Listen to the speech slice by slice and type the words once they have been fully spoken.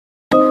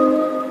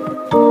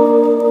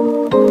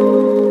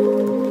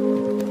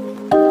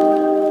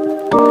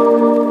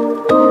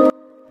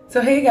So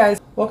hey guys,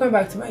 welcome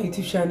back to my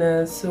YouTube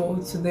channel. So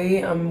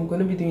today I'm going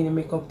to be doing a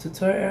makeup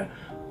tutorial.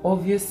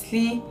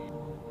 Obviously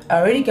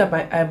I already got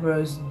my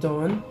eyebrows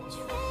done,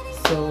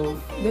 so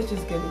let's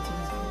just get into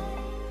this video.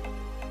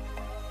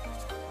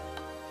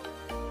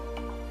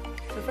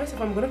 So first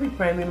off, I'm going to be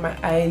priming my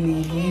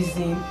eyelid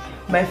using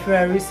my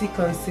Ferrari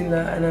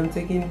concealer, and I'm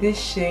taking this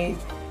shade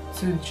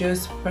to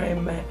just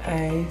prime my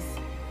eyes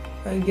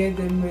and get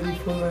them ready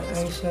for my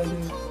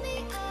eyeshadows.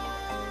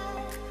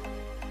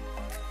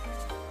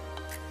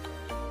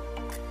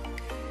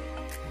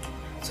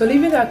 So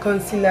leaving that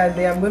concealer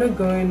there, I'm going to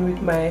go in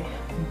with my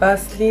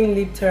Vaseline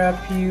Lip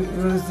Therapy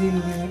Rosy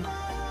Lip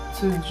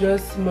to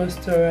just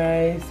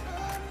moisturize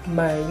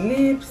my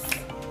lips.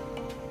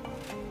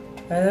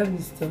 I love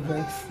this stuff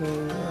like so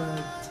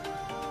much.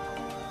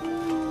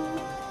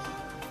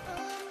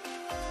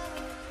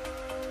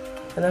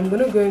 And I'm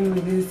going to go in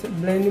with this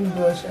blending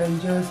brush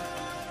and just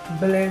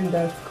blend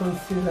that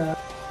concealer.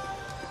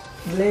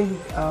 Blend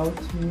it out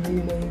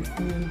really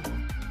nicely.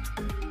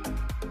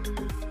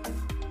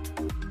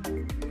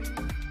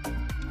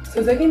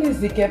 So taking this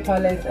Decay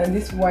palette and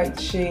this white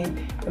shade,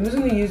 I'm just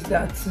going to use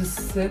that to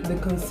set the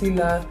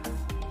concealer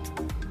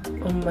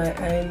on my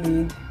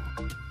eyelid.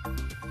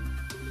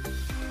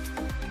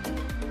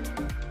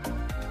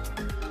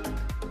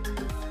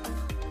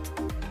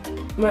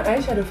 My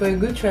eyeshadow, for a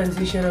good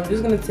transition, I'm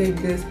just going to take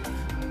this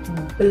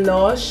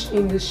blush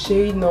in the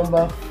shade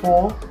number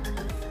 4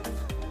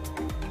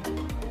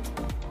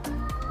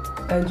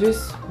 and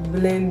just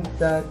blend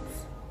that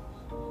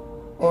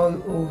all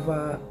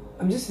over.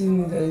 I'm just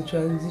using it as a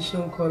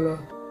transition color.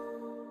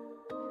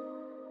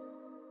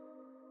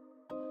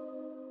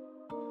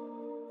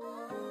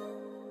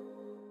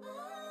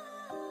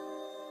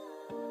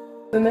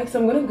 So next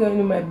I'm going to go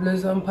into my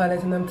Blossom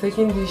palette, and I'm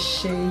taking this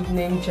shade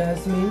named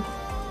Jasmine.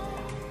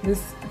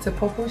 It's a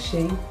purple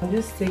shade. I'm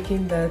just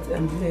taking that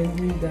and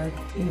blending that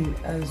in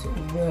as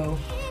well.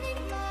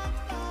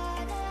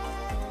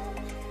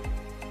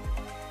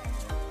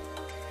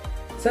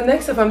 So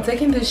next up, I'm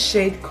taking this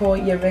shade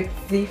called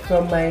Yerexi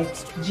from my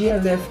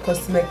GLF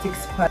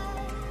Cosmetics palette.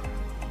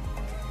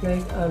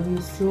 Like, I'm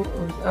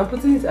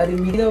putting it at the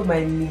middle of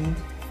my lid.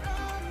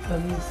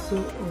 I'm so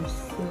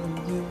obsessed.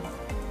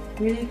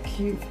 Really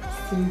cute,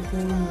 simple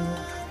look.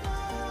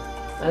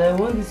 And I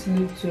want this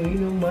look to,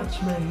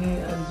 match my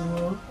hair as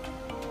well.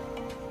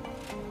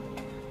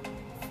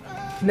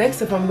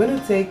 Next up, I'm going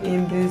to take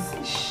in this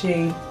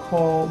shade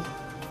called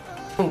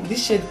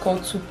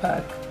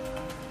Tupac.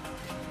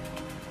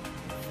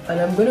 And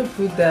I'm going to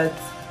put that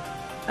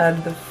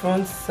at the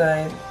front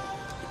side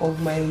of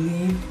my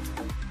lid,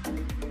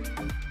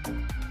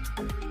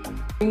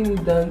 bringing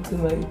it down to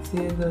my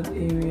tear duct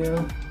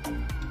area.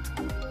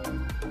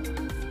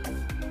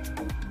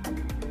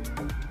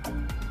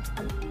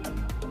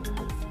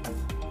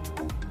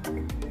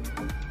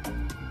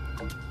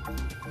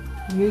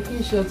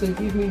 Making sure to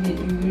give me the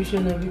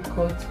illusion of a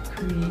cut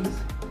crease.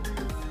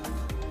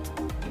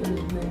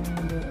 And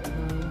blending that out.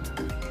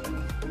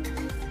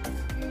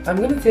 I'm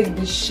going to take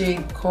this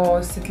shade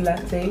called Sit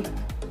Latte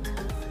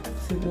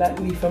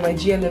from my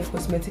GLF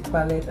Cosmetic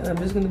palette, and I'm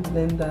just going to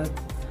blend that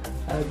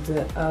at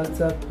the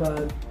outer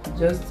part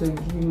just to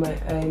give my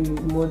eye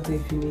more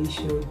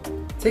definition.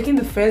 Taking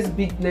the first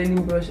big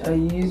blending brush I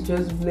use,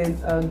 just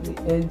blend out the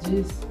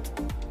edges.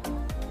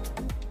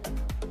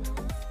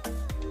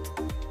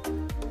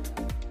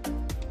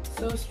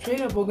 So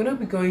straight up, we're going to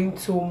be going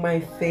to my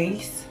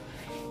face,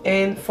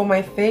 and for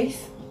my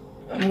face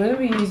I'm going to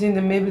be using the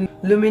Maybelline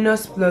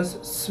Luminous Plus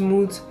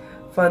Smooth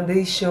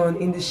Foundation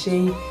in the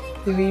shade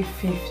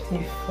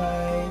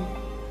 355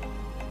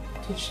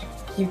 to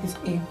give this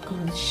a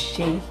good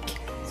shake.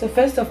 So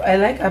first off, I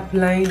like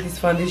applying this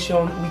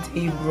foundation with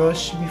a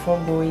brush before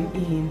going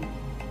in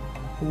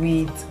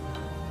with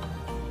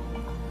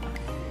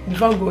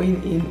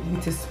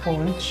a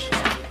sponge.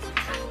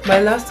 My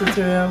last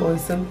tutorial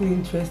was something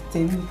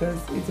interesting because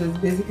it was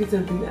basically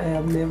something I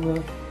have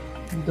never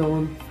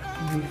done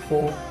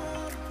before.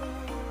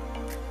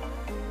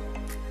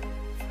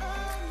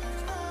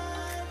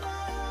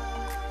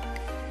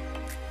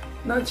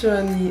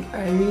 Naturally,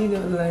 I really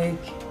don't like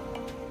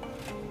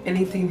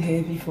anything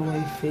heavy for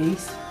my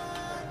face,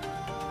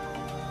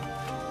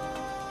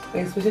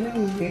 especially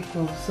with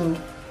makeup, so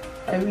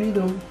I really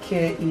don't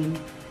care in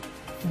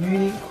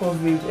building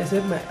coverage,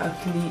 except my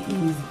acne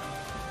is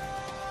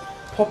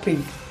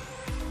popping.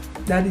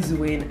 That is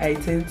when I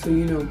tend to,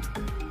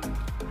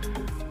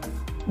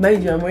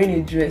 mind you, I'm wearing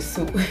a dress,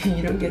 so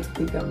you don't get to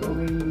think I'm not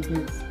wearing a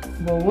dress.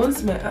 But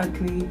once my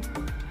acne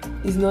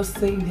is not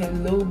saying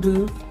hello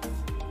boo,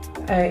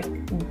 I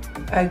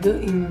go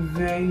in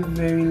very,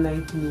 very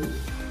lightly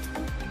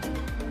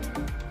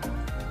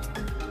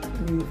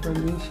with the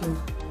foundation.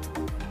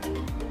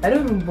 I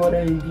don't even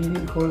bother in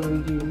building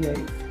coverage,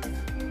 like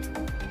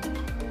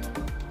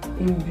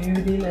in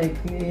building like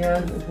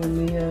layers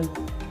upon layers.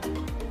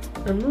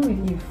 I'm not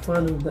really a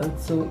fan of that.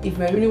 So if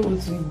I really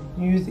want to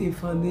use a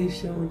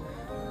foundation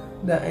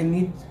that I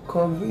need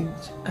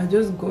coverage, I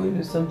just go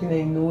into something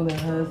I know that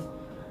has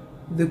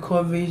the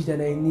coverage that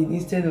I need,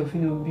 instead of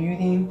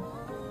building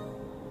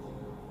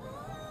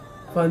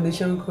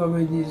foundation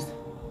coverages.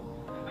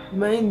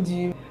 Mind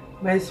you,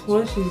 my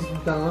sponge is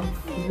damp.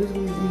 I'm just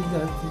going to use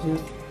that to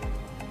just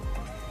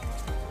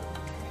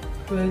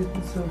first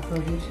put some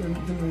foundation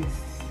to my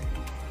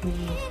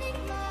skin.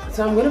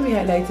 So I'm going to be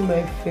highlighting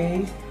my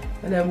face,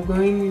 and I'm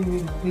going in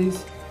with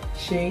this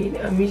shade.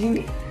 I'm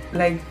using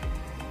like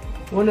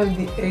one of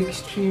the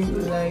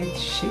extreme light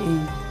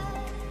shade.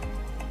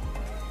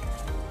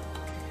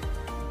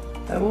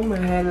 I want my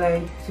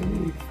highlight to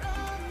be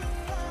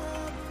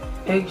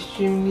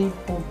extremely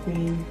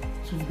popping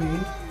today.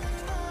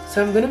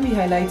 So I'm going to be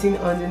highlighting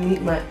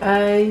underneath my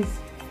eyes,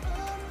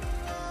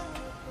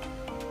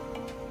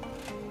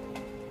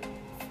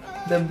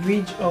 the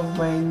bridge of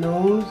my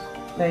nose,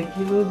 like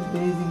you know the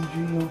basic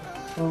drill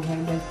of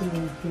highlighting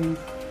my face,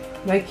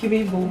 my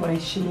cuticle, my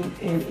chin,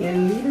 and a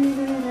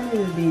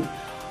little bit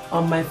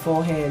on my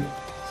forehead.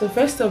 So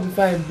first up,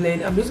 before I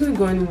blend, I'm just going to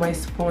go in with my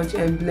sponge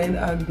and blend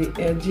out the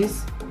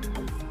edges.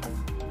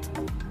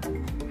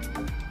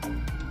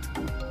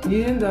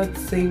 Using that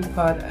same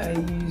part I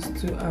used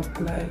to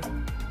apply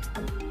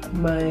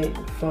my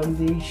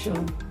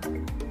foundation.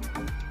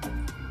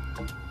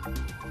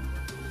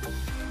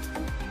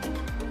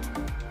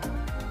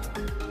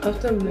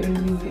 After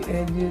blending the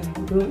edges,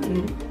 go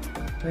in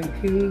my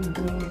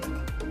cuticle,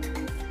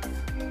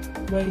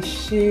 my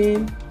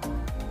chin,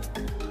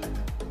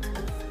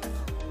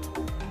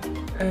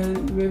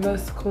 and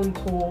reverse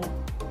contour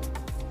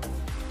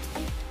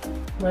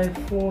my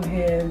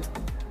forehead.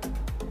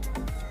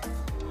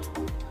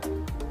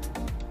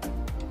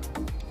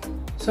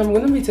 So I'm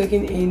going to be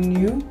taking a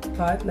new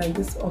part, like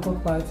this upper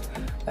part,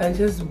 and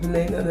just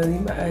blend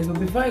underneath my eyes. But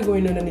before I go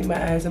in underneath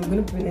my eyes, I'm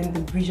going to blend the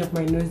bridge of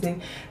my nose,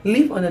 then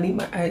leave underneath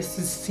my eyes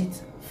to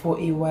sit for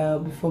a while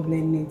before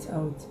blending it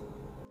out.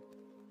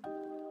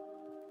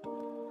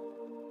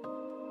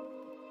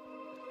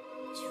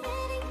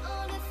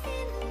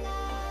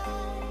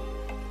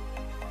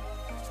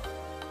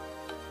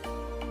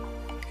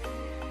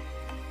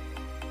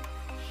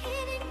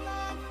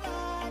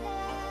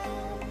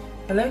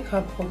 I like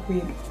how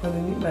poppy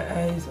underneath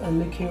my eyes are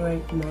looking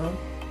right now.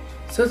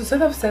 So to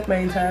sort of set my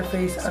entire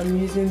face, I'm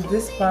using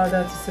this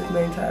powder to set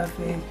my entire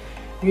face.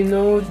 You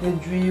know the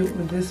drill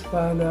with this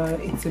powder,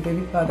 it's a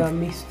baby powder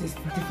mixed with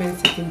different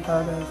setting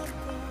powders.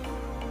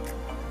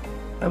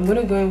 I'm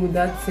gonna go in with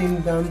that same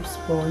damp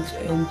sponge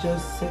and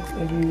just set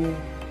everywhere.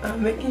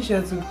 I'm making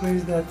sure to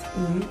place that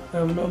in.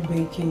 I'm not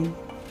baking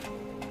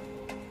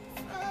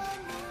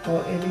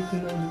or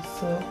anything on the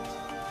sort.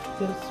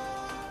 Just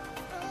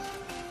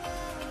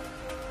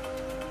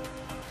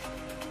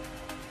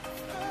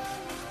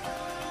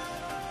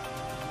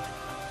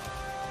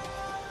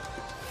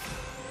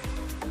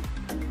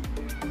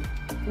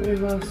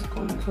reverse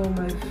contour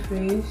my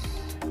face.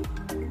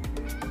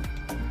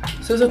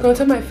 So to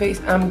contour my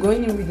face, I'm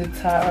going in with the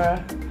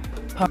Tara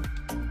powder.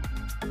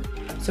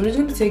 So I'm just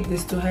going to take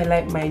this to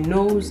highlight my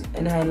nose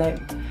and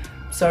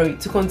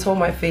to contour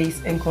my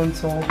face and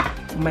contour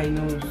my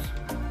nose.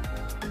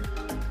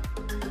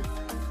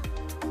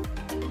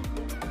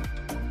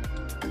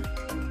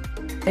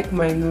 Like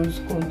my nose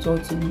contour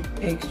to be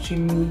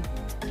extremely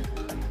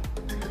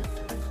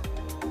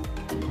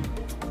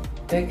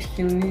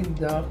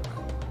dark.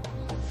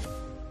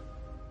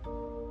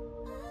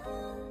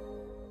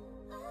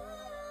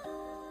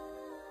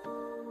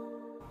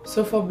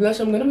 So for blush,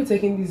 I'm going to be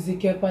taking this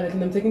ZK palette,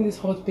 and I'm taking this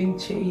hot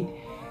pink shade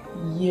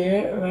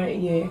here, right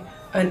here,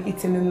 and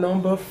it's in the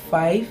number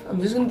 5.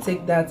 I'm just going to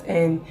take that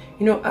and,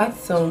 you know, add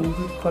some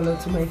good color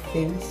to my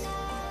face.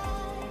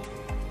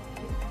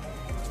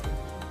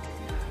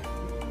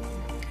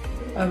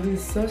 I've been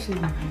such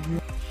a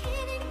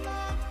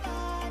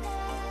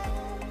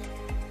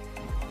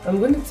I'm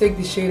going to take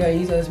the shade I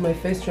use as my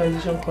first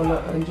transition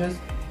color and just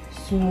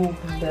smoke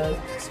that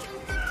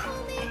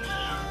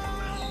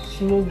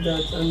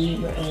underneath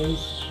my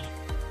eyes.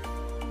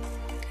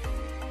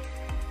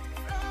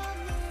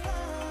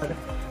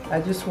 I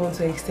just want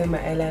to extend my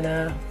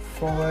eyeliner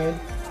forward.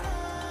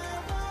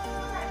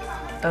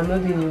 I'm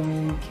not doing a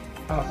wing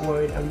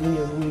outward, I'm doing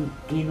a wing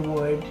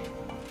inward.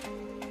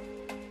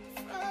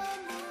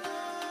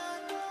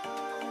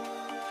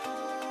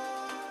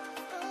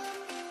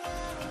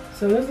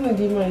 So I'm just going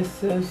to give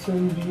myself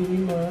some beauty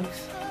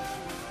marks.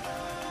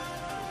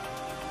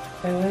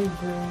 I like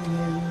very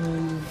heavy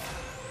ones.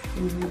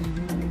 I'm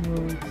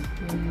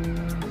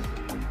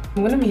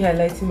going to be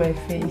highlighting my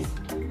face,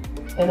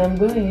 and I'm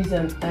going to use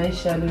an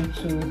eyeshadow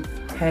to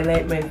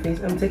highlight my face.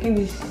 I'm taking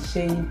this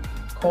shade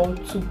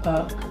called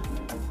Tupac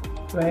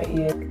right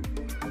here.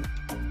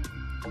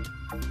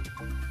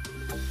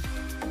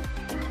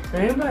 I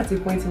remember at a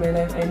point in my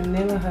life I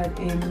never had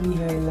any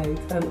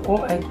highlights, and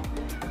all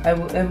I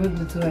will ever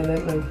do to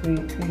highlight my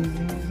face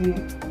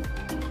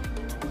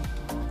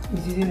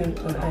is using an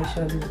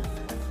eyeshadow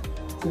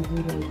to do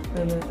that,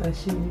 and I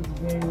achieved it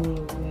very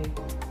well. Like,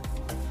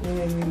 when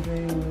I mean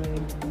very well,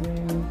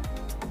 like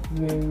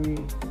very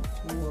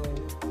well.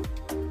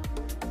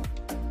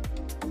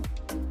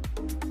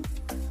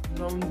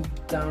 Come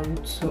down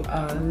to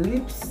our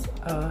lips.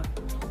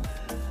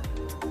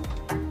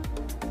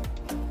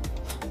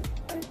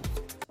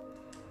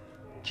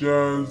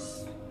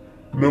 just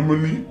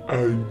normally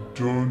I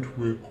don't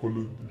wear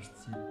colored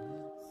lipstick.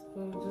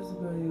 So I'm just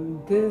going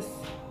with this.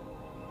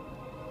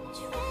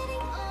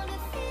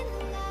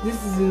 This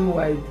isn't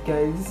white,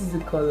 guys. This is the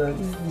color.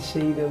 This is the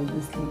shade of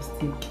this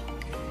lipstick.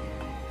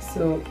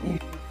 So if you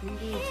think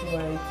it's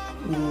white,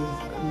 it is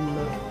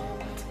not.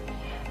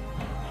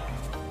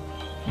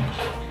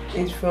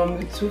 It's from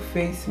the Too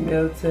Faced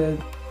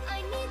Melted.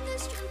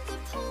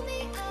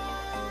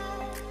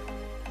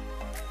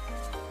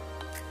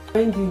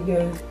 Mind you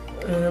guys,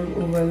 I am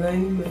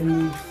overlining my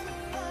lips.